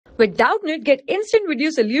With Doubtnut, get instant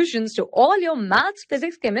video solutions to all your maths,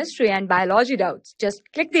 physics, chemistry, and biology doubts. Just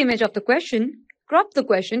click the image of the question, crop the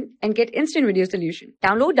question, and get instant video solution.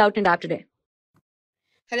 Download Doubtnut app today.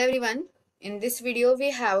 Hello everyone. In this video,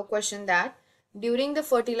 we have a question that during the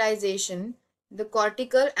fertilization, the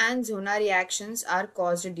cortical and zona reactions are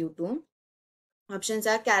caused due to. Options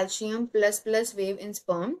are calcium plus wave in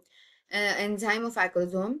sperm, enzyme of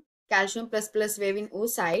acrosome, calcium plus wave in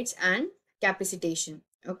oocytes, and capacitation.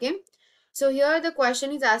 Okay. So here the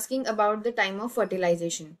question is asking about the time of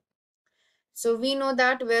fertilization. So we know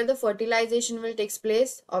that where the fertilization will take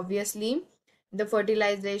place, obviously the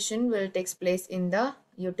fertilization will take place in the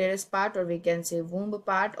uterus part, or we can say womb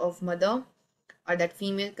part of mother or that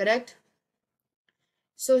female, correct?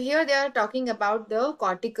 So here they are talking about the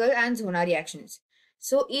cortical and zona reactions.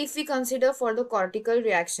 So if we consider for the cortical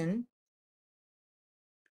reactions,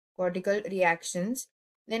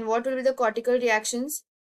 then what will be the cortical reactions?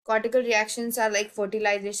 Cortical reactions are like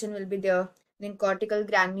fertilization will be there, then cortical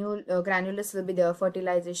granulus will be there,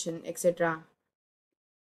 fertilization, etc.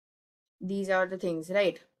 These are the things,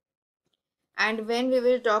 right? And when we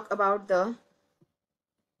will talk about the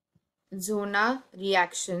zona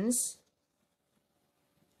reactions,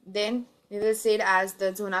 then we will say it as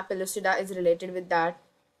the zona pellucida is related with that.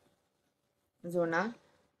 Zona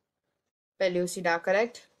pellucida,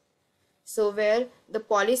 correct? So where the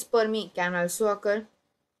polyspermy can also occur.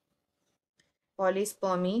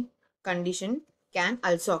 Polyspermy condition can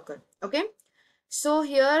also occur. Okay. So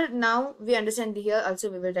here now we understand, here also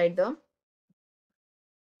we will write the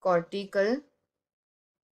cortical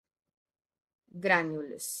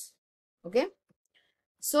granulus. Okay.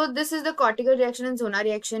 So this is the cortical reaction and zona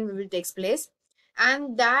reaction will take place,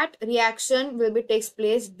 and that reaction will be takes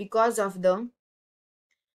place because of the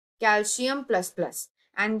calcium plus,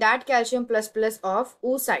 and that calcium plus of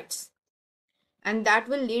oocytes, and that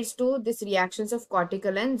will leads to this reactions of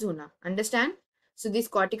cortical and zona. Understand? So this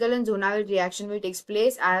cortical and zonal reaction will takes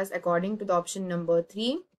place as according to the option number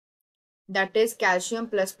 3, that is calcium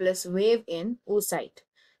plus wave in oocyte,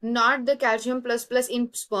 not the calcium plus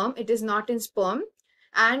in sperm. It is not in sperm.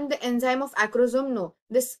 And the enzyme of acrosome, no,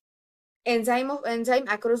 this enzyme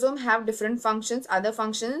acrosome have different functions, other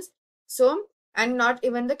functions. So, and not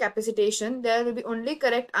even the capacitation. There will be only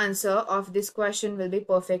correct answer of this question will be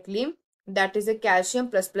perfectly, that is a calcium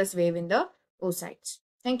plus wave in the oocytes.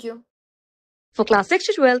 Thank you. For class 6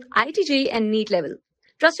 to 12, IIT JEE and NEET level.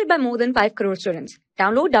 Trusted by more than 5 crore students.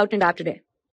 Download Doubtnut app today.